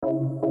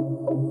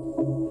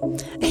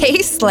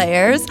Hey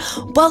Slayers,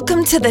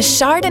 welcome to the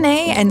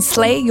Chardonnay and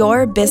Slay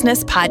Your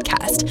Business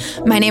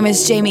podcast. My name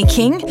is Jamie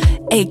King,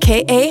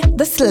 aka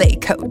the Slay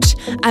Coach.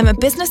 I'm a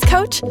business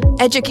coach,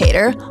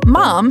 educator,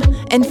 mom,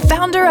 and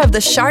founder of the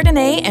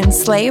Chardonnay and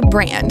Slay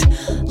brand.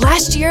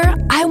 Last year,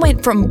 I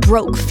went from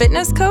broke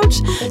fitness coach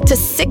to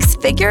 6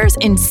 figures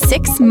in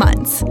 6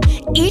 months.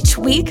 Each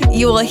week,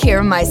 you will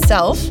hear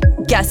myself,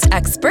 guest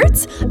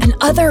experts, and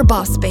other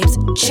boss babes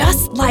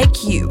just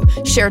like you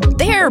share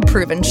their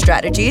proven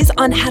strategies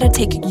on how to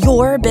take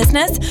your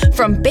business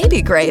from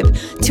baby grape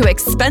to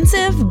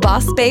expensive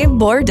boss babe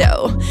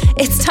Bordeaux.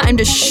 It's time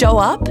to show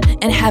up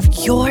and have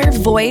your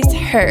voice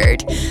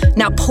heard.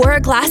 Now pour a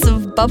glass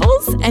of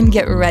bubbles and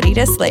get ready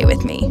to slay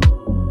with me.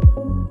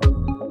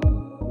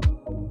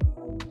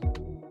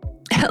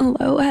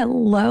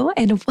 Hello,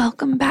 and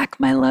welcome back,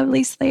 my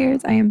lovely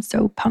Slayers. I am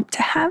so pumped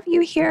to have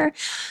you here.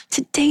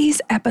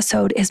 Today's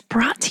episode is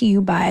brought to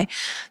you by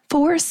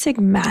 4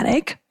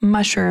 Sigmatic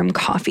Mushroom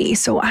Coffee.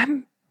 So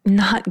I'm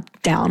not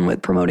down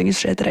with promoting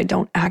shit that I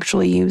don't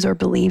actually use or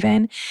believe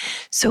in.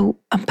 So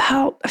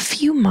about a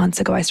few months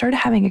ago, I started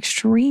having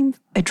extreme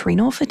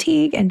adrenal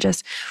fatigue and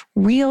just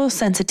real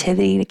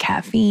sensitivity to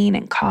caffeine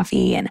and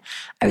coffee. And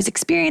I was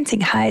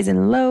experiencing highs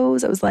and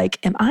lows. I was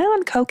like, am I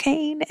on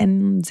cocaine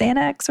and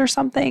Xanax or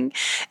something?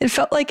 It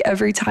felt like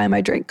every time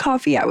I drank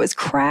coffee, I was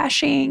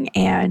crashing.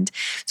 And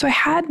so I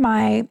had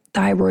my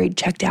thyroid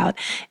checked out.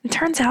 It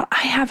turns out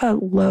I have a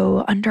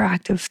low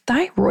underactive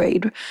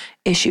thyroid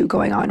issue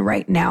going on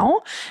right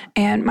now.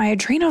 And my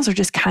adrenals are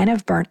just kind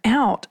of burnt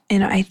out.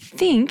 And I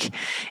think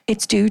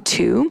it's due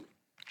to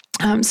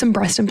some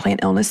breast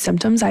implant illness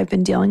symptoms I've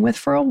been dealing with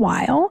for a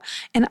while.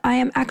 And I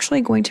am actually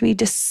going to be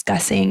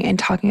discussing and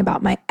talking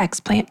about my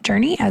explant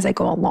journey as I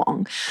go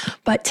along.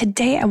 But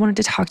today I wanted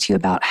to talk to you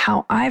about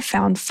how I've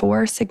found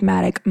 4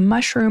 Sigmatic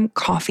mushroom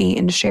coffee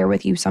and share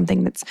with you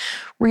something that's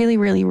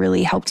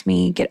really helped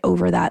me get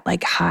over that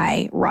like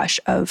high rush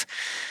of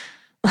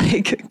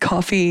like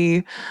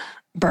coffee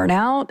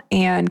burnout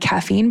and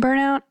caffeine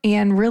burnout,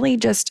 and really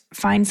just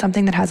find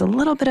something that has a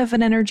little bit of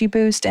an energy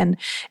boost. And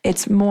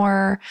it's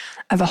more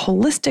of a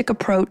holistic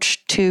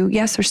approach to,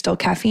 yes, there's still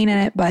caffeine in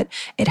it, but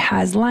it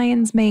has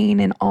lion's mane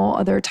and all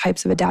other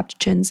types of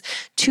adaptogens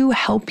to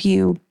help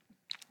you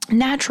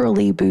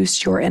naturally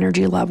boost your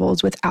energy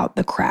levels without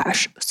the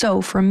crash.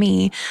 So for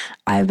me,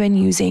 I've been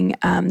using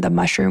the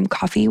mushroom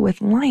coffee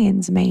with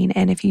lion's mane.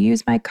 And if you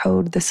use my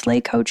code, the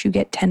Slay Coach, you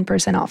get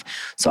 10% off.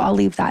 So I'll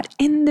leave that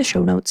in the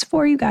show notes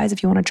for you guys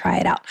if you want to try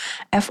it out.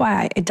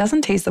 FYI, it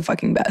doesn't taste the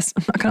fucking best.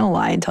 I'm not going to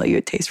lie and tell you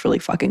it tastes really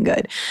fucking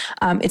good.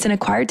 It's an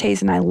acquired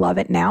taste and I love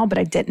it now, but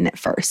I didn't at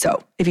first.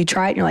 So if you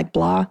try it and you're like,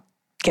 blah,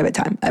 give it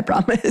time. I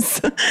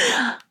promise.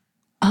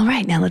 All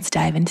right, now let's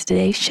dive into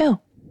today's show.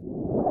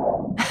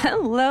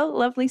 Hello,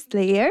 lovely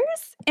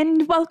Slayers,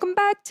 and welcome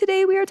back.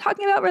 Today we are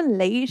talking about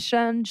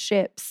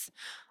relationships,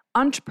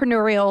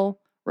 entrepreneurial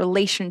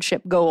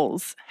relationship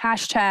goals.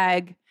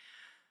 Hashtag,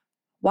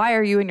 why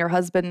are you and your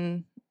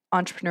husband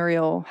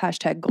entrepreneurial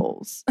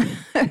 #goals?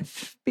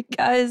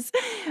 Because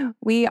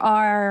we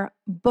are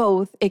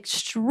both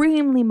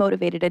extremely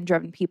motivated and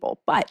driven people,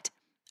 but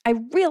I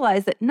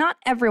realize that not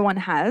everyone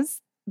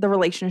has the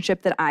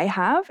relationship that I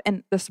have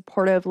and the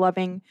supportive,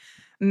 loving,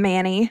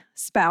 Manny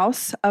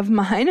spouse of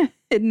mine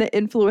and the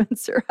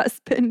influencer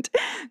husband.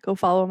 Go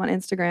follow him on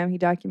Instagram. He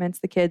documents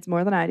the kids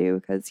more than I do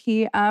because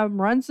he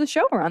runs the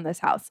show around this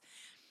house.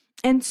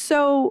 And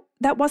so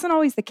that wasn't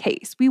always the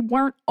case. We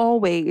weren't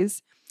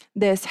always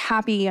this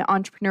happy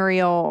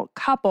entrepreneurial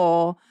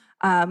couple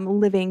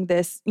living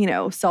this,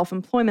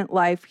 self-employment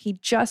life. He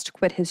just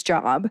quit his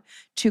job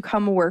to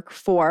come work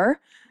for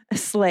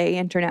Slay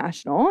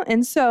International.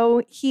 And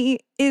so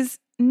he is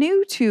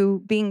new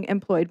to being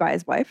employed by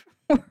his wife,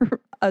 or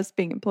us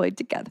being employed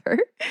together.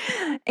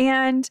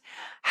 And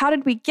how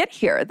did we get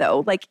here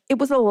though? Like it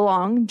was a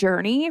long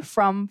journey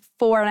from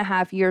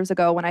 4.5 years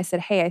ago when I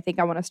said, hey, I think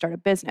I want to start a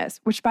business,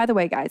 which by the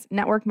way, guys,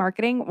 network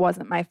marketing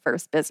wasn't my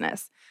first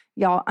business.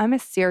 Y'all, I'm a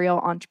serial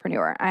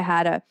entrepreneur. I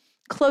had a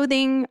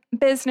clothing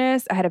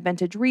business. I had a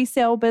vintage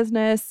resale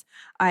business.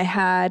 I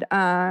had,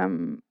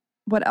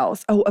 what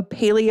else? Oh, a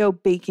paleo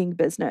baking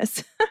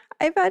business.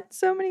 I've had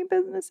so many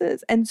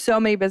businesses and so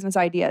many business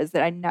ideas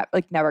that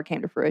I never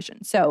came to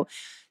fruition. So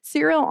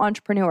serial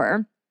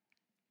entrepreneur.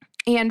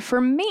 And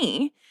for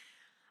me,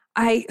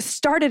 I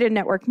started in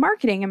network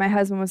marketing and my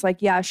husband was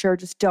like, yeah, sure.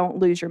 Just don't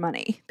lose your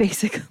money.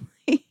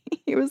 Basically,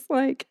 he was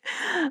like,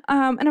 and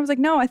I was like,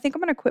 no, I think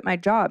I'm going to quit my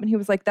job. And he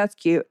was like, that's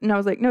cute. And I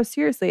was like, no,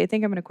 seriously, I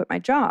think I'm going to quit my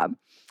job.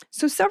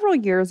 So several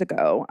years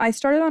ago, I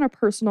started on a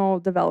personal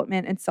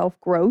development and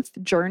self-growth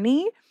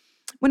journey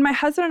when my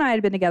husband and I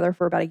had been together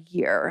for about a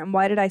year. And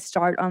why did I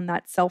start on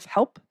that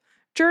self-help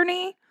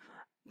journey?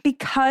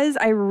 Because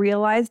I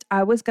realized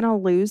I was going to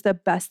lose the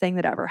best thing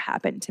that ever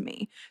happened to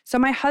me. So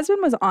my husband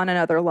was on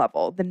another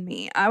level than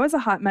me. I was a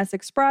hot mess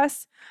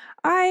express.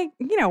 I,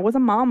 was a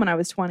mom when I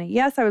was 20.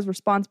 Yes, I was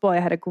responsible. I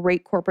had a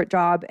great corporate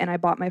job and I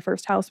bought my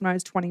first house when I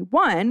was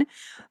 21.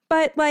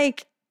 But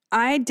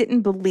I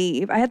didn't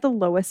believe, I had the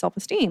lowest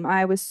self-esteem.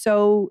 I was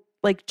so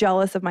like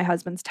jealous of my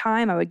husband's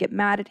time. I would get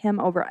mad at him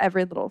over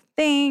every little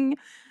thing.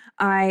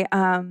 I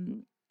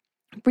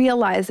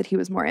realized that he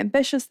was more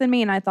ambitious than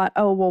me. And I thought,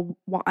 oh,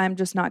 well, I'm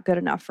just not good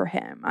enough for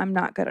him. I'm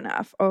not good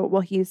enough. Oh,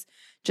 well, he's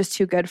just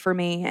too good for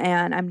me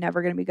and I'm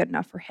never going to be good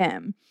enough for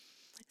him.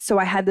 So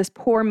I had this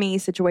poor me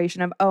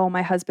situation of, oh,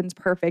 my husband's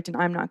perfect and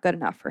I'm not good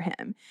enough for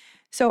him.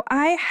 So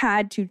I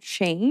had to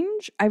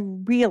change. I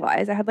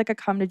realized I had like a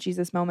come to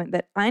Jesus moment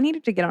that I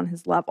needed to get on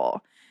his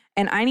level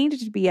and I needed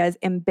to be as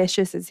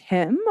ambitious as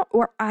him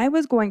or I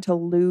was going to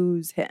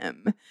lose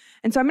him.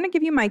 And so I'm going to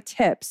give you my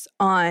tips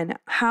on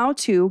how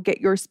to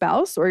get your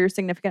spouse or your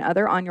significant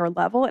other on your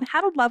level and how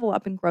to level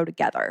up and grow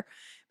together.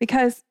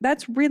 Because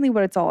that's really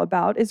what it's all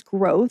about is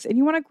growth. And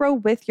you want to grow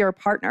with your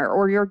partner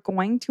or you're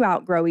going to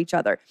outgrow each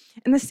other.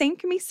 And the same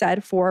can be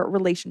said for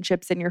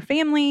relationships in your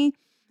family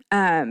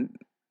and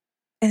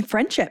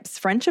friendships.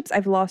 Friendships,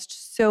 I've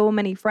lost so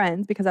many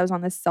friends because I was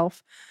on this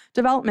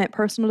self-development,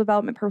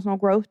 personal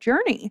growth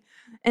journey.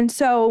 And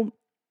so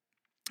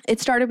it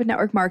started with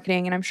network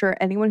marketing. And I'm sure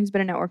anyone who's been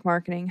in network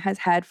marketing has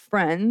had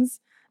friends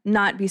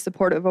not be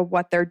supportive of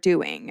what they're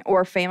doing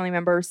or family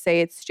members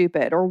say it's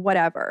stupid or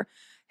whatever.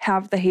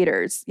 Have the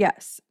haters.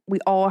 Yes, we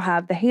all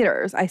have the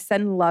haters. I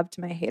send love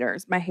to my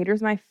haters. My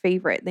haters are my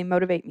favorite. They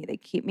motivate me. They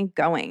keep me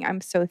going.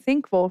 I'm so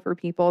thankful for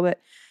people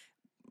that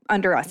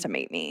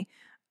underestimate me.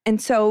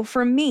 And so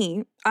for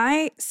me,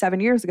 I 7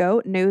 years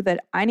ago knew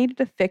that I needed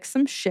to fix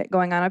some shit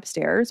going on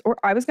upstairs or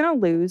I was going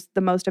to lose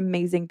the most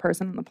amazing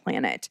person on the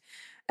planet.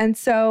 And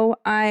so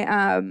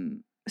I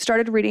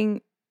started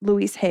reading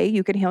Louise Hay,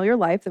 You Can Heal Your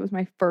Life. That was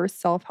my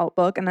first self-help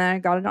book. And then I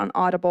got it on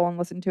Audible and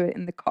listened to it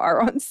in the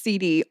car on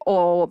CD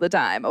all the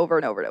time, over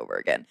and over and over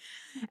again.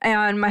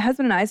 And my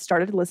husband and I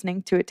started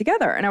listening to it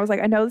together. And I was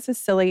like, I know this is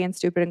silly and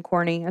stupid and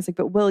corny. I was like,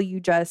 but will you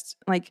just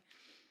like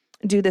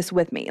do this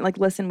with me? Like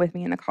listen with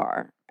me in the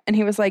car. And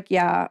he was like,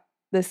 yeah,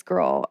 this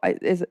girl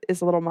is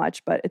a little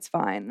much, but it's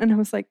fine. And I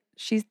was like,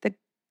 she's the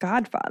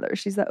godfather.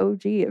 She's the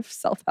OG of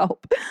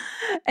self-help.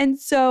 And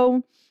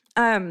so,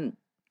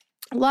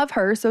 love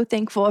her. So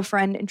thankful a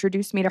friend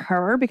introduced me to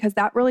her because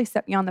that really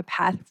set me on the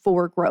path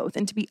for growth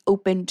and to be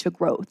open to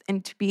growth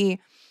and to be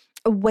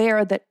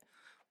aware that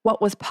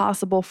what was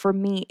possible for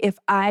me if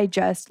I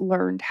just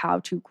learned how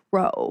to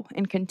grow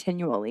and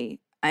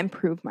continually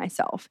improve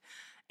myself.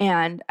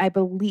 And I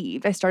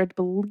started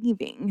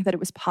believing that it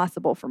was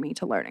possible for me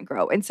to learn and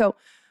grow. And so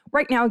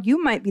right now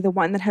you might be the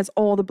one that has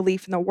all the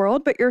belief in the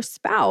world, but your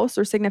spouse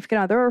or significant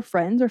other or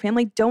friends or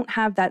family don't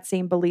have that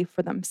same belief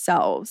for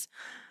themselves.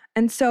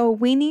 And so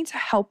we need to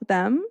help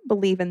them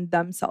believe in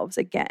themselves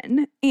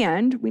again.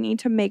 And we need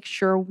to make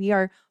sure we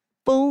are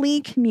fully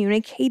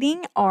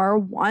communicating our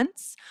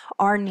wants,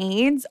 our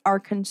needs, our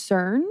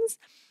concerns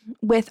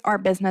with our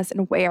business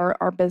and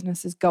where our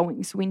business is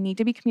going. So we need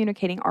to be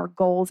communicating our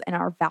goals and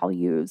our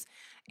values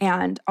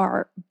and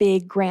our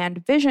big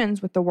grand visions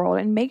with the world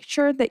and make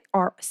sure that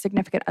our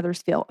significant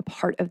others feel a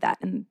part of that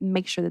and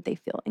make sure that they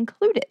feel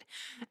included.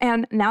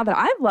 And now that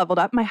I've leveled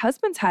up, my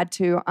husband's had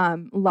to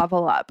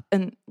level up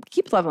and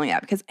keep leveling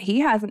up because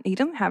he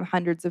doesn't have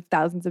hundreds of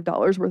thousands of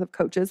dollars worth of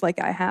coaches like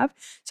I have.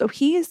 So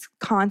he is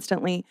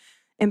constantly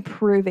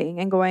improving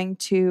and going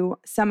to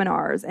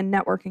seminars and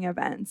networking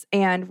events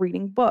and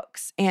reading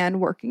books and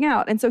working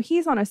out. And so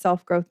he's on a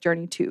self-growth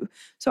journey too.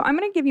 So I'm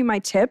going to give you my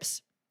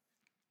tips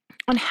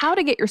on how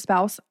to get your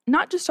spouse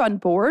not just on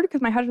board,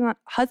 because my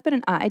husband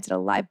and I did a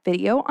live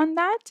video on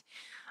that,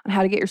 on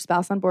how to get your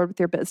spouse on board with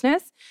your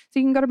business. So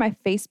you can go to my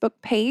Facebook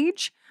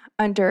page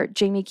under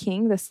Jamie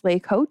King, the Slay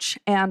Coach,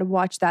 and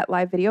watch that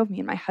live video of me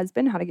and my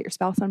husband, how to get your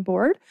spouse on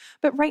board.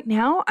 But right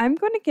now, I'm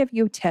going to give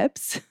you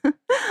tips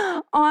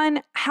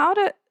on how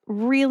to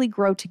really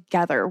grow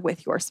together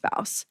with your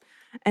spouse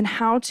and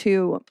how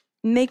to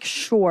make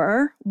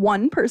sure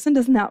one person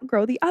doesn't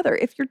outgrow the other.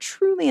 If you're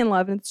truly in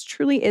love and it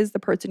truly is the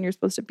person you're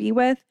supposed to be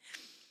with,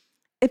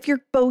 if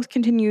you're both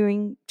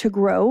continuing to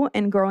grow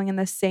and growing in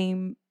the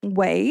same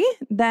way,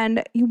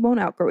 then you won't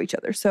outgrow each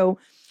other. So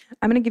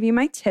I'm going to give you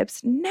my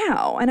tips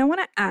now. And I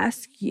want to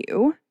ask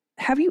you,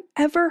 have you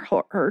ever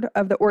heard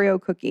of the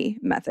Oreo cookie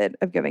method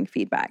of giving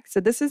feedback?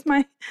 So this is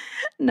my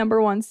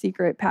number one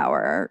secret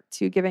power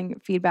to giving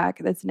feedback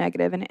that's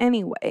negative in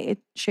any way,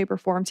 shape, or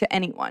form to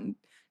anyone.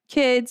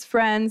 Kids,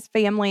 friends,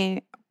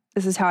 family.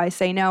 This is how I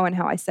say no and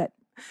how I set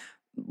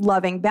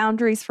loving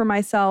boundaries for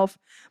myself.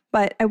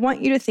 But I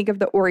want you to think of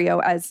the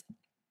Oreo as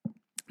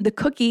the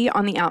cookie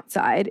on the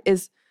outside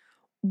is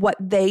what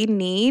they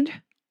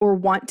need or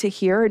want to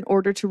hear in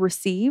order to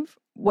receive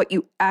what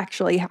you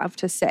actually have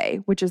to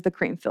say, which is the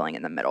cream filling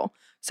in the middle.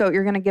 So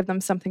you're going to give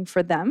them something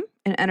for them,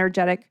 an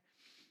energetic,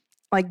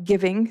 like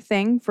giving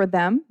thing for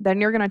them.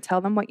 Then you're going to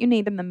tell them what you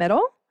need in the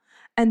middle.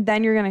 And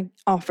then you're going to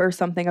offer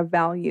something of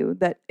value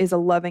that is a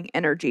loving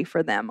energy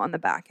for them on the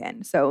back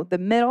end. So the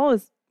middle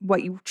is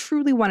what you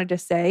truly wanted to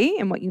say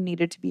and what you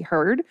needed to be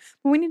heard.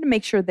 But we need to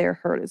make sure they're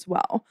heard as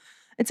well.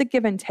 It's a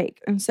give and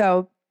take. And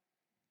so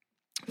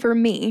for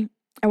me,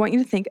 I want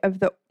you to think of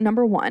the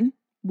number one,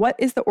 what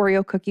is the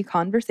Oreo cookie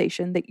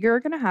conversation that you're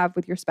going to have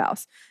with your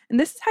spouse? And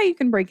this is how you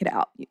can break it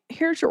out.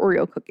 Here's your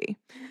Oreo cookie.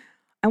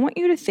 I want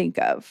you to think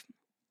of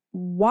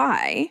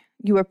why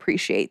you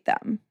appreciate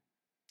them.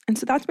 And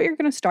so that's what you're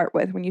going to start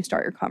with when you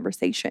start your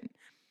conversation.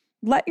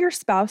 Let your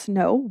spouse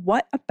know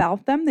what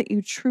about them that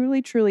you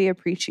truly, truly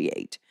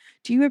appreciate.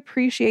 Do you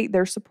appreciate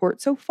their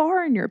support so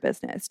far in your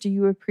business? Do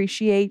you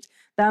appreciate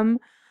them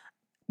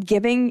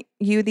giving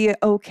you the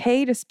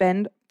okay to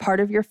spend part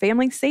of your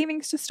family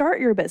savings to start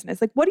your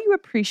business? Like, what do you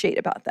appreciate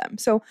about them?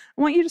 So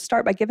I want you to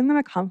start by giving them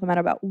a compliment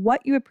about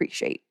what you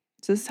appreciate.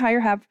 So this is how you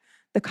have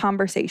the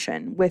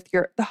conversation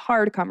the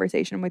hard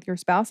conversation with your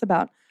spouse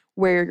about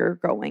where you're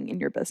going in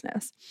your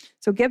business.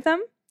 So give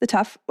them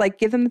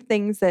give them the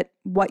things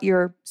what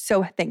you're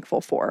so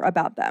thankful for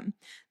about them.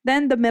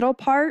 Then the middle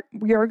part,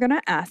 you're going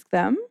to ask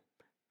them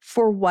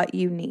for what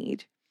you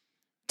need.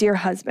 Dear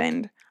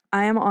husband,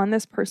 I am on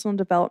this personal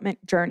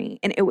development journey,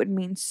 and it would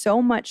mean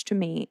so much to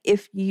me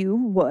if you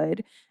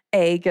would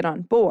A, get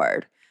on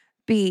board,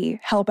 B,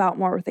 help out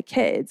more with the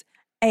kids,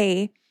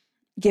 A,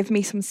 give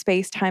me some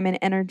space, time, and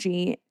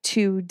energy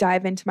to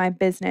dive into my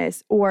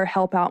business or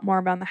help out more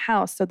around the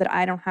house so that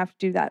I don't have to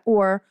do that,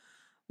 or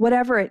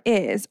whatever it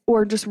is,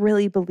 or just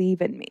really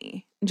believe in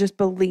me. Just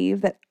believe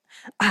that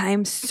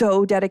I'm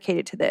so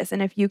dedicated to this.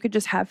 And if you could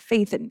just have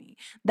faith in me,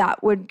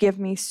 that would give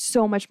me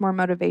so much more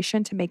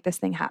motivation to make this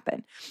thing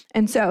happen.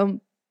 And so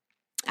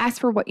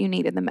ask for what you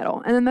need in the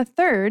middle. And then the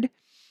third,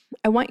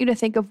 I want you to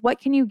think of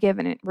what can you give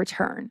in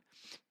return?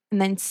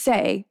 And then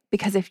say,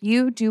 because if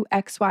you do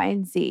X, Y,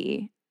 and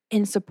Z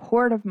in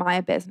support of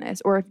my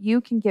business, or if you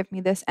can give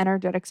me this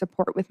energetic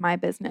support with my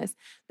business,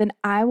 then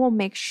I will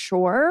make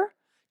sure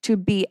to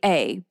be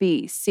A,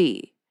 B,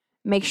 C.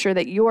 Make sure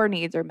that your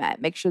needs are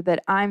met. Make sure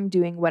that I'm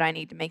doing what I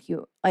need to make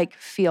you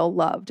feel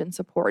loved and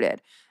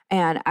supported.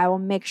 And I will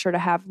make sure to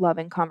have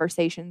loving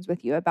conversations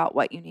with you about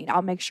what you need.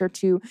 I'll make sure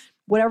to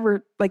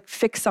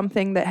fix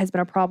something that has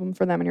been a problem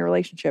for them in your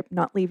relationship,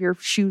 not leave your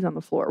shoes on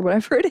the floor,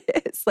 whatever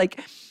it is.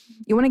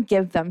 You want to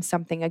give them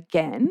something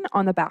again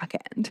on the back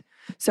end.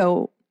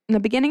 So in the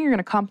beginning, you're going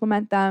to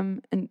compliment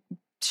them and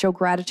show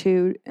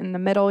gratitude. In the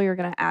middle, you're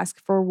going to ask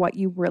for what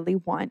you really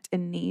want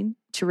and need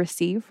to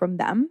receive from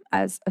them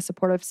as a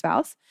supportive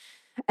spouse.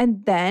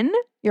 And then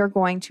you're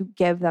going to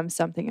give them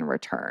something in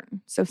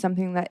return. So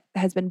something that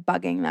has been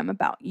bugging them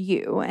about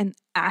you, and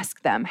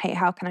ask them, hey,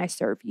 how can I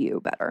serve you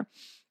better?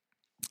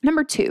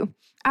 Number 2,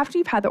 after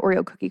you've had the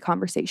Oreo cookie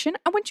conversation,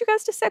 I want you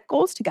guys to set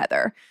goals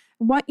together.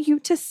 I want you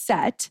to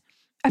set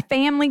a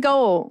family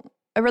goal,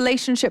 a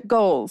relationship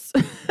goals.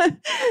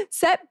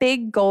 Set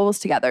big goals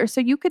together.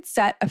 So you could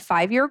set a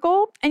 5-year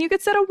goal, and you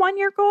could set a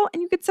 1-year goal,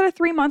 and you could set a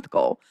 3-month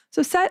goal.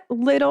 So set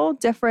little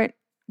different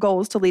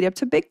goals to lead up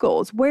to big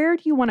goals. Where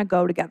do you want to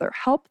go together?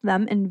 Help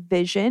them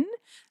envision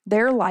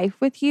their life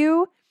with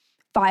you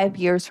 5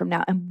 years from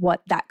now and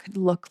what that could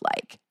look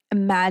like.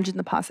 Imagine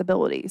the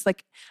possibilities.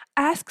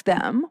 Ask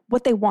them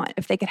what they want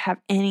if they could have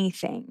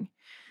anything.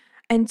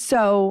 And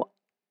so,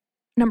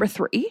 number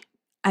 3,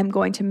 I'm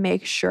going to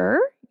make sure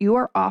you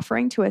are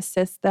offering to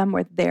assist them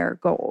with their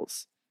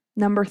goals.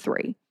 Number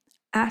 3,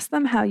 ask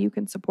them how you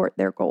can support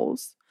their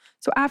goals.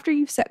 So after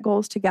you've set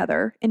goals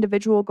together,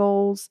 individual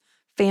goals,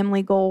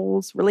 family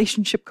goals,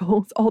 relationship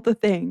goals, all the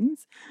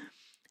things,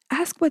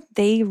 ask what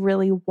they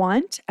really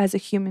want as a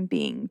human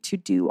being to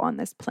do on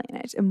this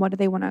planet and what do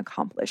they want to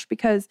accomplish.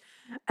 Because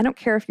I don't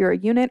care if you're a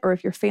unit or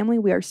if you're family,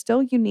 we are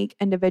still unique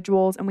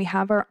individuals and we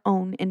have our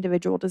own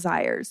individual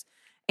desires.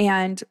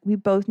 And we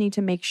both need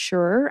to make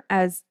sure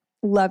as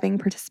loving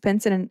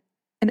participants in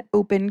an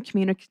open,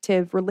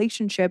 communicative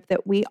relationship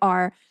that we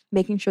are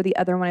making sure the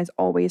other one is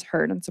always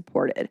heard and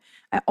supported.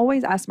 I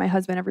always ask my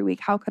husband every week,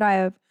 how could I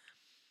have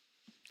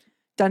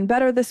done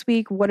better this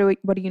week? What do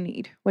you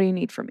need? What do you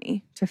need from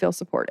me to feel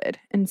supported?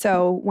 And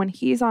so when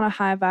he's on a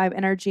high vibe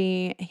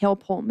energy, he'll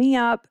pull me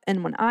up.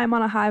 And when I'm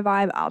on a high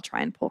vibe, I'll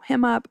try and pull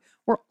him up.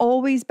 We're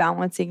always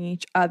balancing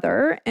each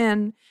other.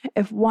 And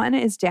if one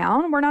is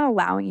down, we're not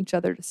allowing each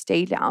other to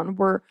stay down.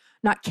 We're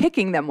not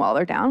kicking them while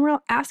they're down. We're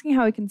asking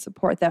how we can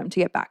support them to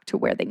get back to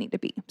where they need to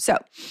be.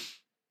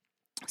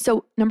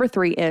 So number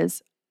 3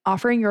 is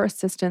offering your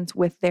assistance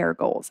with their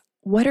goals.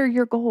 What are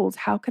your goals?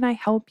 How can I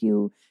help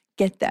you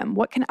get them?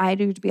 What can I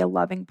do to be a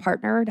loving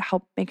partner to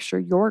help make sure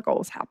your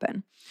goals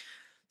happen?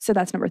 So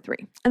that's number 3.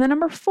 And then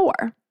number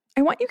 4,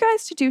 I want you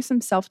guys to do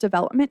some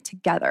self-development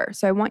together.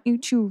 So I want you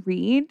to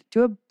read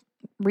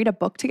a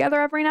book together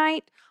every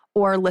night,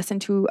 or listen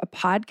to a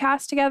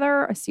podcast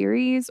together, a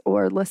series,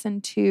 or listen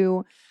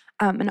to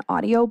an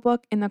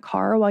audiobook in the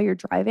car while you're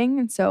driving.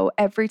 And so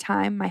every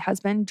time my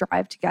husband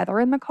drive together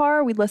in the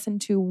car, we listen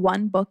to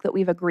one book that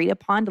we've agreed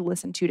upon to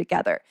listen to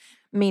together,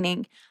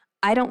 meaning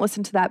I don't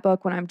listen to that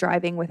book when I'm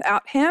driving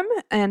without him,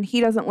 and he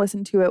doesn't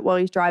listen to it while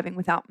he's driving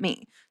without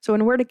me. So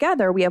when we're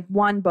together, we have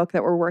one book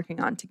that we're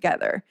working on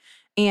together.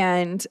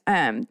 And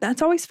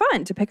that's always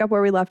fun to pick up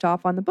where we left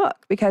off on the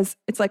book, because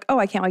it's like, oh,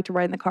 I can't wait to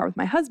ride in the car with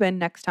my husband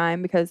next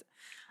time because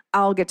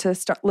I'll get to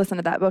listen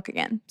to that book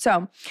again.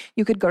 So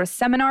you could go to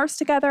seminars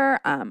together.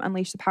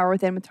 Unleash the Power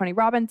Within with Tony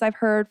Robbins, I've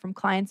heard from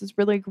clients, is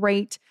really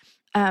great.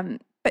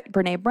 But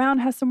Brene Brown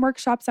has some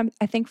workshops,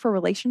 I think, for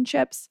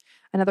relationships.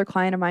 Another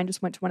client of mine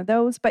just went to one of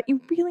those. But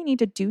you really need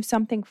to do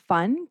something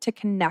fun to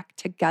connect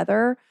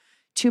together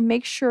to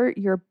make sure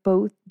you're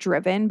both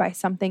driven by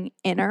something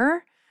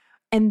inner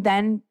and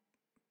then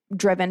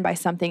driven by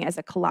something as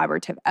a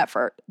collaborative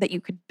effort that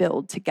you could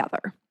build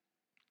together.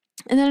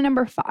 And then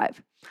number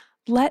 5,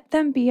 let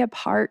them be a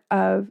part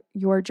of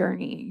your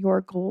journey,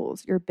 your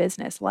goals, your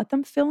business. Let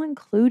them feel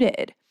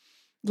included.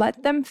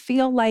 Let them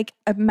feel like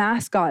a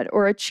mascot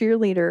or a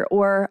cheerleader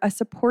or a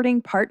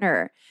supporting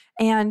partner,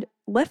 and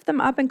lift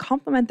them up and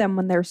compliment them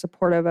when they're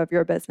supportive of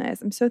your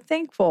business. I'm so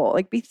thankful.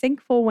 Like, be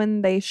thankful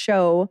when they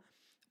show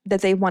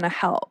that they want to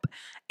help,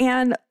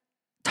 and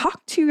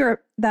talk to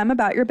them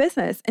about your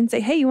business and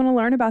say, hey, you want to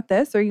learn about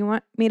this, or you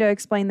want me to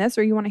explain this,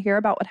 or you want to hear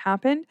about what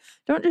happened?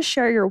 Don't just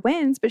share your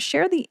wins, but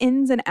share the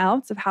ins and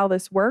outs of how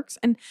this works,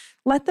 and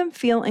let them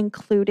feel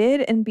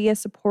included and be a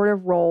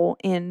supportive role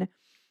in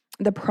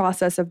the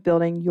process of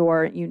building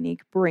your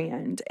unique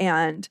brand.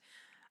 And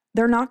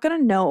they're not going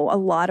to know a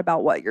lot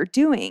about what you're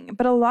doing,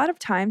 but a lot of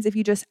times if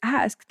you just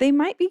ask, they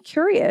might be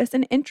curious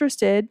and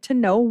interested to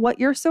know what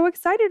you're so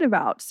excited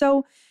about.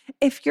 So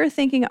if you're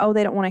thinking, oh,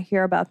 they don't want to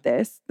hear about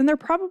this, then they're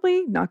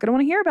probably not going to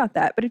want to hear about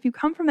that. But if you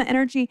come from the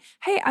energy,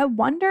 hey, I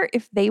wonder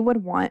if they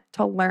would want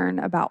to learn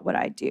about what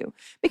I do,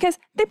 because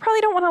they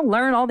probably don't want to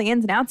learn all the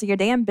ins and outs of your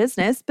damn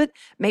business, but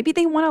maybe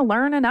they want to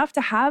learn enough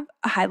to have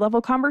a high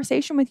level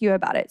conversation with you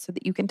about it so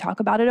that you can talk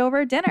about it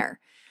over dinner.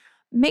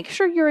 Make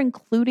sure you're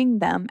including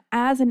them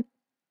as an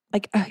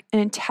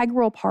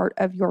integral part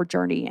of your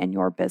journey and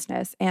your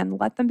business, and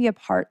let them be a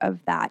part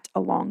of that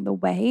along the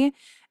way.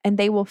 And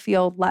they will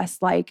feel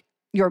less like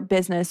your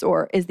business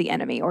or is the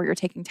enemy, or you're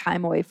taking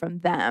time away from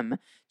them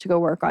to go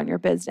work on your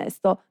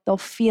business. They'll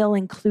feel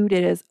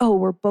included as, oh,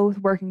 we're both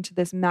working to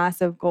this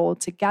massive goal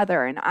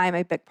together, and I'm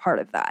a big part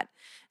of that.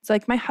 So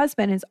like my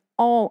husband is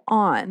all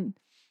on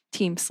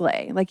Team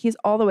Slay. Like, he's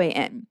all the way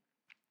in.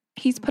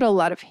 He's put a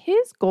lot of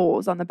his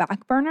goals on the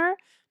back burner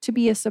to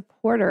be a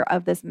supporter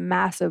of this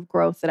massive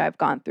growth that I've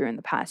gone through in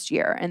the past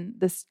year, and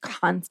this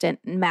constant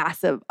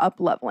massive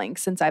up-leveling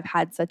since I've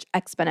had such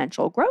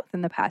exponential growth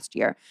in the past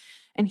year.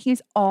 And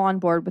he's all on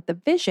board with the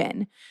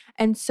vision.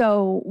 And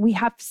so we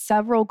have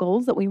several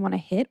goals that we want to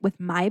hit with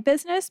my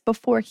business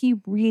before he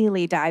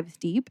really dives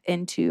deep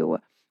into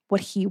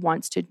what he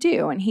wants to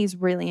do. And he's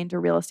really into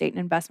real estate and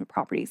investment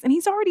properties. And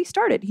he's already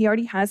started. He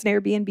already has an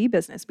Airbnb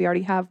business. We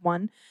already have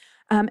one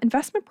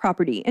investment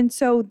property. And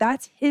so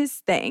that's his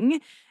thing.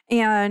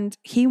 And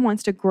he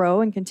wants to grow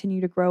and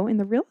continue to grow in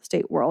the real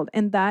estate world.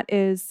 And that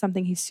is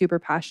something he's super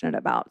passionate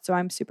about. So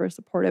I'm super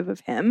supportive of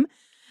him.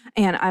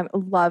 And I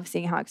love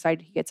seeing how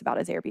excited he gets about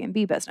his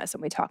Airbnb business.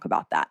 And we talk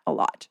about that a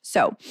lot.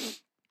 So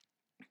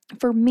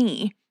for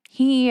me,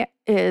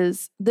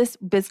 this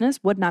business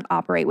would not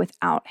operate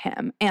without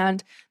him.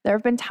 And there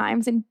have been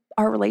times in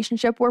our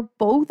relationship where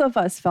both of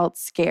us felt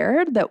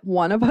scared that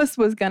one of us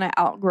was going to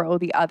outgrow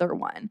the other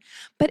one.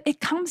 But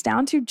it comes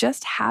down to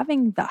just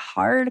having the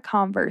hard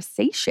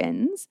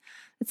conversations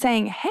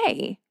saying,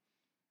 hey,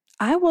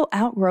 I will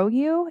outgrow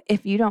you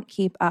if you don't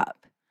keep up.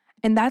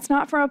 And that's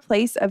not from a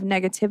place of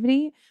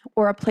negativity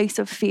or a place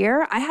of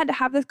fear. I had to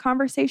have this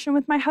conversation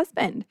with my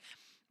husband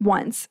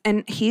once,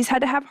 and he's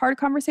had to have hard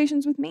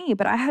conversations with me.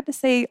 But I had to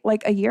say,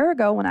 like a year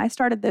ago when I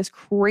started this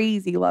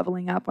crazy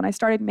leveling up, when I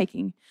started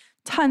making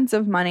tons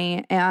of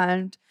money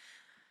and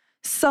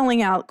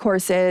selling out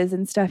courses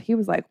and stuff, he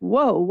was like,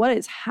 whoa, what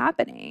is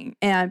happening?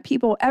 And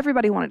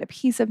everybody wanted a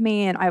piece of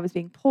me, and I was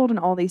being pulled in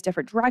all these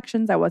different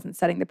directions. I wasn't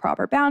setting the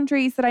proper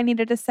boundaries that I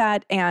needed to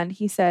set. And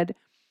he said,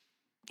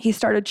 he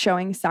started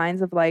showing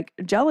signs of like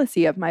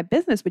jealousy of my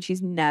business, which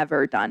he's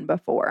never done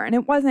before. And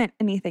it wasn't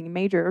anything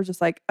major. It was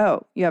just like,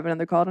 oh, you have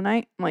another call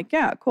tonight? I'm like,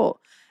 yeah,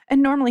 cool.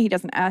 And normally he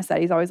doesn't ask that.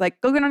 He's always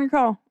like, go get on your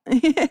call.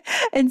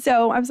 And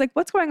so I was like,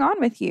 what's going on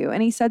with you?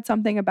 And he said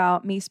something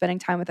about me spending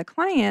time with a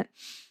client.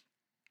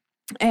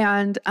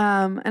 And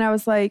I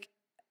was like,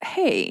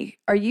 hey,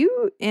 are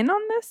you in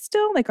on this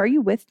still? Like, are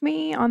you with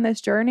me on this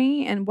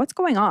journey? And what's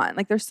going on?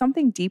 Like, there's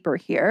something deeper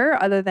here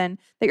other than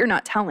that you're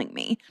not telling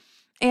me.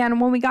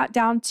 And when we got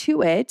down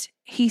to it,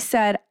 he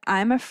said,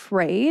 I'm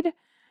afraid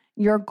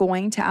you're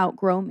going to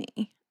outgrow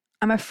me.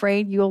 I'm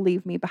afraid you'll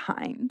leave me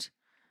behind.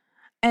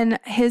 And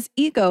his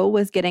ego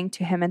was getting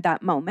to him at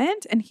that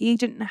moment. And he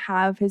didn't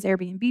have his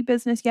Airbnb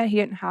business yet. He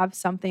didn't have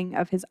something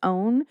of his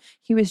own.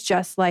 He was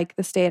just like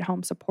the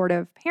stay-at-home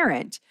supportive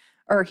parent.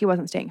 Or he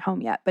wasn't staying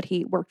home yet, but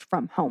he worked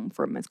from home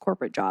from his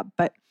corporate job.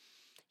 But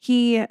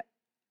he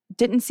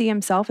didn't see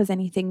himself as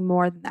anything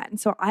more than that. And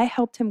so I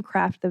helped him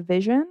craft the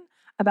vision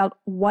about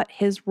what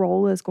his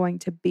role is going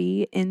to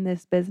be in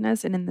this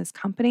business and in this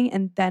company,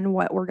 and then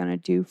what we're going to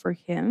do for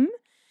him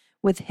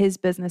with his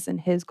business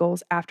and his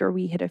goals after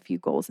we hit a few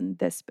goals in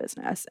this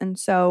business. And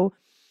so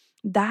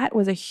that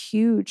was a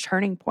huge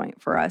turning point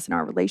for us in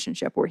our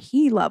relationship, where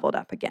he leveled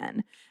up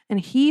again and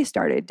he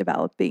started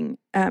developing,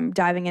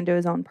 diving into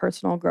his own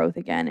personal growth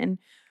again and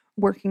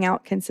working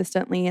out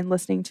consistently and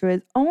listening to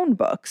his own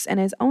books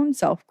and his own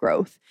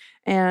self-growth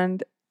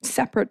and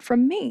separate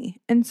from me.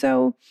 And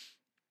so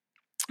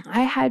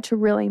I had to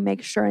really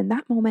make sure in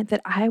that moment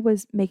that I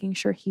was making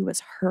sure he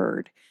was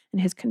heard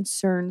and his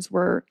concerns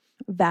were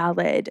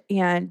valid,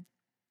 and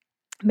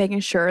making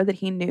sure that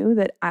he knew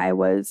that I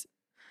was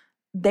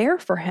there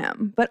for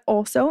him, but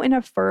also in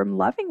a firm,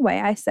 loving way.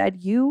 I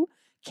said, you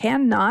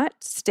cannot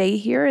stay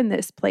here in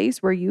this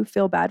place where you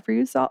feel bad for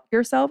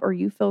yourself or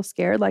you feel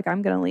scared like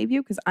I'm going to leave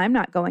you, because I'm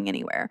not going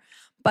anywhere.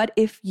 But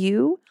if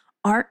you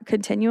aren't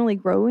continually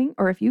growing,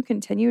 or if you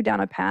continue down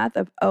a path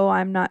of, oh,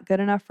 I'm not good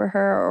enough for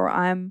her,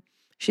 or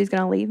she's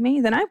going to leave me,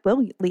 then I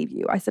will leave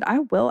you. I said, I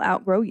will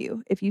outgrow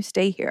you if you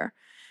stay here.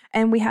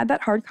 And we had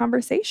that hard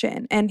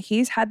conversation. And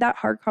he's had that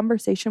hard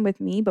conversation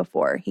with me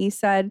before. He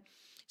said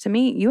to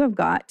me, you have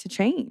got to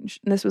change.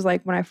 And this was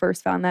like when I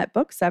first found that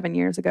book 7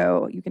 years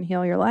ago, You Can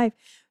Heal Your Life.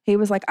 He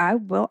was like, I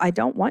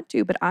don't want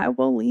to, but I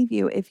will leave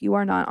you if you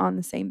are not on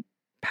the same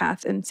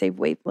path and same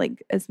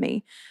wavelength as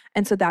me.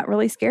 And so that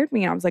really scared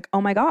me. And I was like,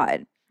 oh my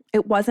God.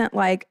 It wasn't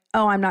like,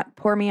 oh, I'm not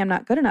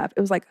good enough.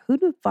 It was like, who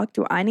the fuck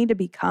do I need to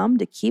become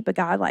to keep a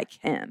guy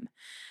like him?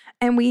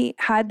 And he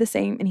had the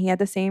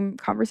same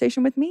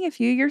conversation with me a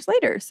few years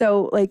later.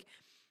 So like,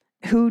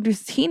 who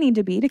does he need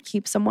to be to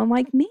keep someone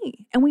like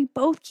me? And we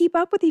both keep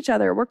up with each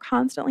other. We're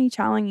constantly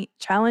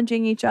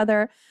challenging each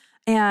other,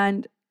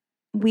 and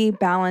we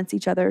balance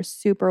each other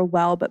super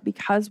well. But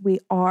because we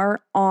are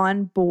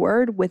on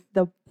board with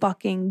the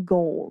fucking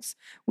goals,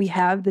 we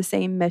have the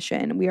same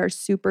mission. We are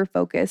super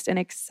focused and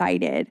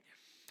excited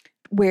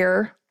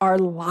where our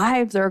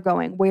lives are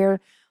going, where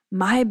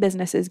my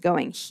business is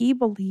going. He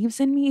believes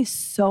in me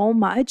so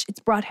much. It's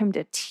brought him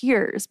to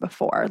tears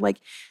before. Like,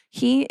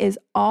 he is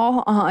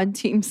all on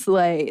Team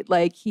Slay.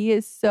 Like, he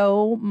is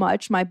so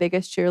much my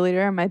biggest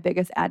cheerleader and my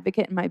biggest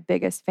advocate and my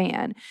biggest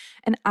fan.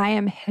 And I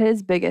am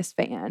his biggest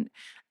fan.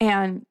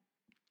 And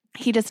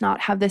he does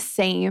not have the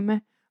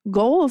same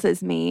goals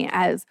as me,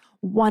 as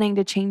wanting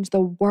to change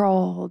the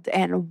world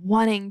and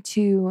wanting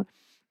to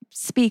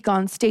speak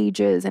on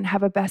stages and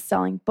have a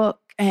best-selling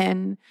book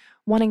and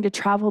wanting to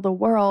travel the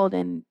world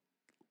and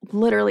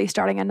literally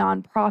starting a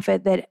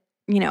nonprofit that,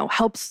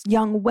 helps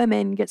young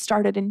women get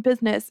started in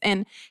business.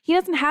 And he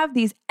doesn't have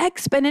these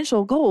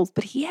exponential goals,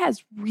 but he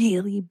has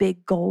really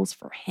big goals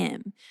for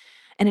him.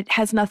 And it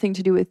has nothing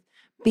to do with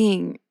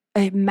being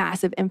a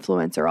massive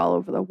influencer all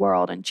over the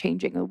world and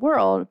changing the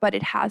world, but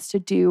it has to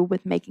do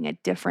with making a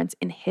difference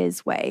in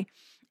his way.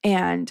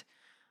 And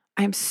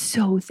I'm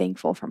so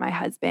thankful for my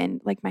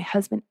husband. Like, my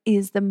husband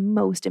is the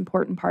most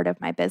important part of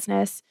my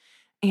business.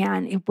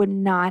 And it would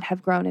not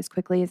have grown as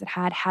quickly as it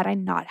had I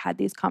not had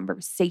these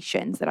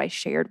conversations that I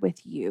shared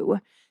with you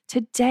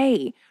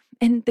today.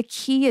 And the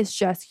key is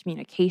just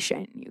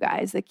communication, you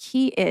guys. The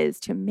key is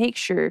to make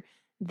sure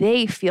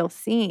they feel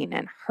seen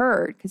and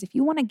heard. Because if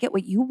you want to get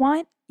what you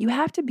want, you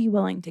have to be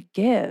willing to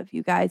give,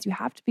 you guys. You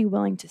have to be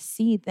willing to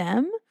see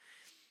them.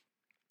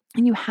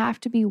 And you have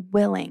to be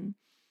willing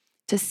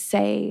to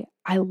say,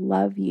 I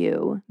love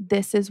you.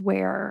 This is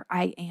where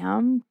I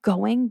am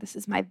going. This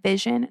is my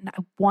vision. And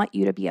I want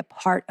you to be a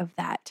part of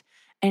that.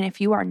 And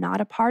if you are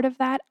not a part of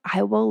that,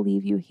 I will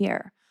leave you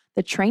here.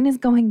 The train is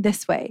going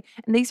this way.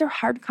 And these are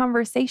hard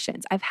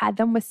conversations. I've had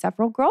them with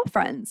several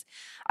girlfriends.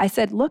 I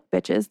said, look,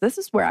 bitches, this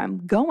is where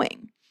I'm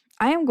going.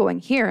 I am going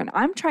here, and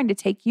I'm trying to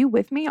take you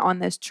with me on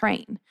this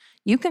train.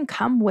 You can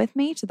come with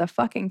me to the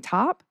fucking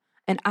top,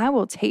 and I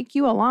will take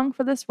you along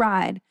for this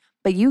ride,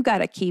 but you got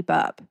to keep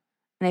up.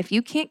 And if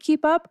you can't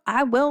keep up,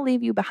 I will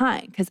leave you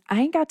behind, because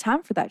I ain't got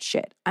time for that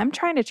shit. I'm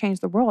trying to change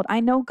the world. I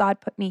know God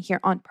put me here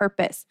on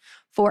purpose,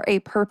 for a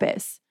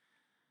purpose.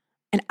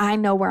 And I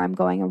know where I'm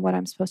going and what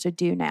I'm supposed to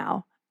do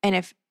now. And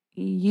if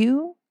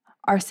you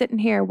are sitting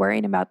here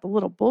worrying about the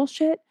little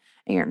bullshit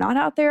and you're not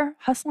out there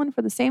hustling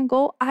for the same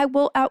goal, I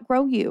will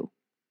outgrow you.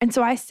 And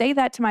so I say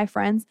that to my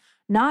friends,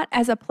 not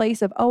as a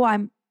place of, oh,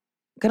 I'm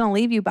going to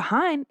leave you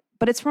behind,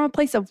 but it's from a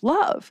place of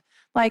love.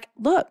 Like,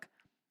 look,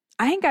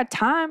 I ain't got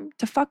time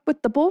to fuck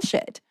with the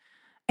bullshit.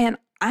 And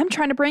I'm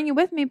trying to bring you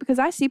with me because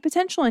I see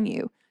potential in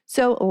you.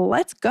 So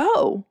let's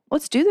go.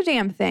 Let's do the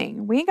damn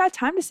thing. We ain't got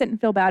time to sit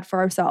and feel bad for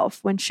ourselves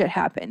when shit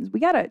happens. We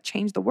got to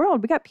change the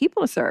world. We got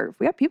people to serve.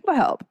 We got people to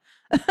help.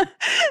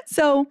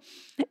 So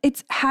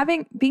it's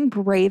being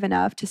brave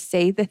enough to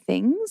say the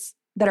things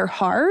that are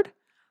hard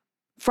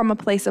from a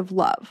place of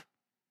love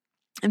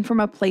and from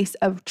a place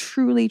of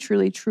truly,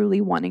 truly,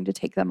 truly wanting to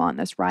take them on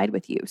this ride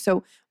with you.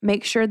 So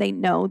make sure they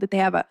know that they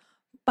have a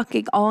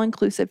fucking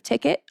all-inclusive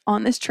ticket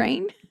on this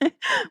train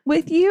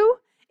with you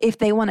if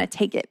they want to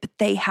take it, but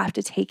they have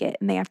to take it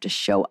and they have to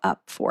show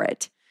up for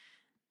it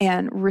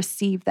and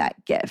receive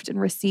that gift and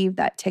receive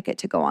that ticket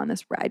to go on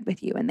this ride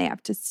with you. And they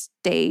have to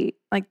stay,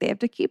 like, they have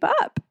to keep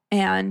up.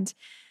 And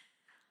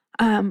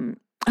a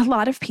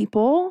lot of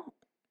people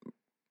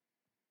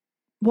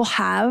will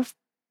have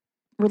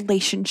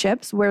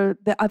relationships where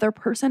the other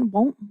person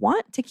won't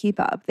want to keep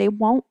up. They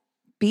won't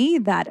be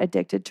that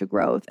addicted to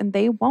growth, and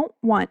they won't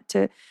want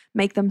to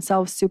make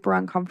themselves super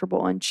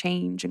uncomfortable and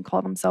change and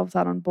call themselves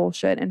out on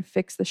bullshit and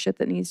fix the shit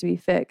that needs to be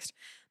fixed.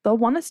 They'll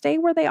want to stay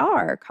where they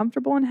are,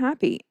 comfortable and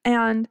happy.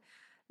 And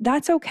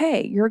that's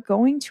okay. You're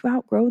going to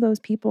outgrow those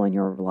people in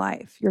your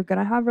life. You're going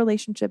to have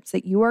relationships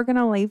that you are going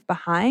to leave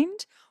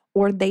behind,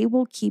 or they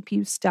will keep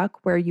you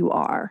stuck where you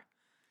are.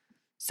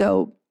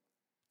 So,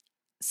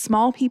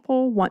 small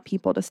people want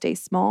people to stay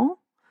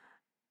small.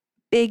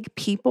 Big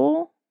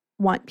people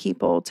want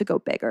people to go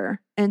bigger.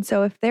 And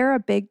so, if they're a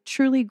big,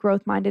 truly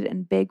growth minded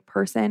and big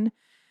person,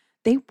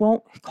 they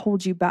won't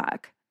hold you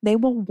back. They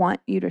will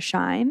want you to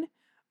shine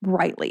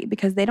brightly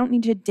because they don't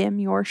need to dim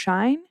your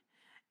shine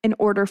in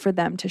order for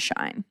them to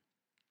shine.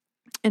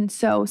 And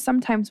so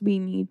sometimes we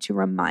need to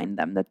remind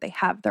them that they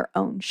have their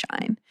own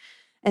shine.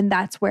 And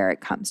that's where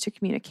it comes to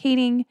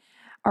communicating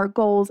our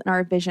goals and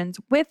our visions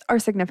with our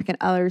significant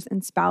others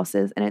and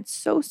spouses. And it's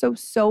so, so,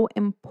 so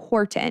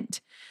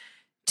important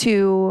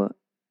to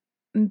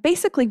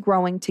basically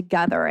growing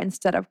together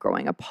instead of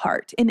growing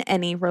apart in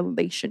any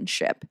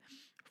relationship,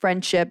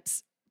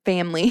 friendships,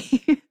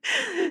 family,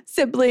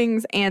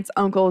 siblings, aunts,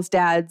 uncles,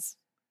 dads,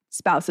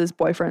 spouses,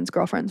 boyfriends,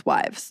 girlfriends,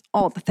 wives,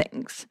 all the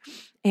things.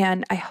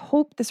 And I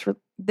hope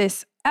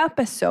this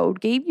episode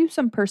gave you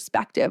some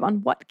perspective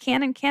on what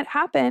can and can't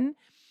happen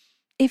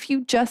if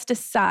you just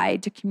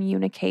decide to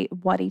communicate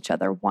what each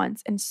other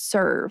wants and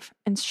serve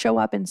and show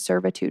up in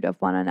servitude of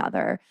one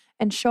another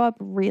and show up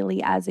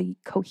really as a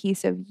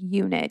cohesive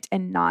unit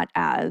and not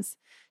as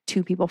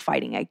two people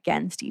fighting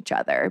against each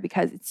other,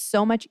 because it's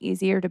so much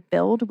easier to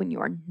build when you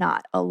are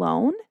not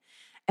alone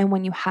and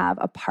when you have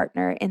a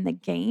partner in the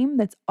game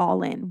that's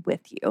all in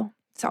with you.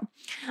 So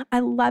I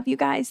love you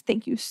guys.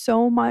 Thank you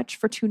so much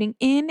for tuning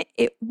in.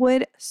 It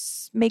would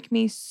make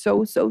me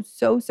so, so,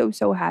 so, so,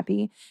 so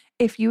happy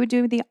if you would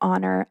do the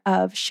honor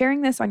of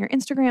sharing this on your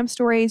Instagram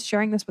stories,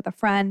 sharing this with a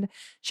friend,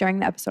 sharing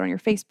the episode on your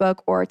Facebook,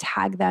 or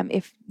tag them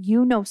if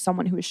you know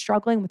someone who is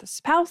struggling with a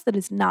spouse that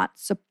is not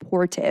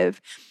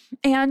supportive.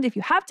 And if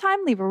you have time,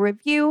 leave a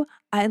review.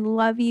 I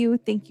love you.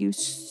 Thank you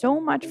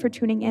so much for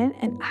tuning in,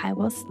 and I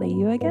will slay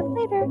you again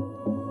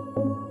later.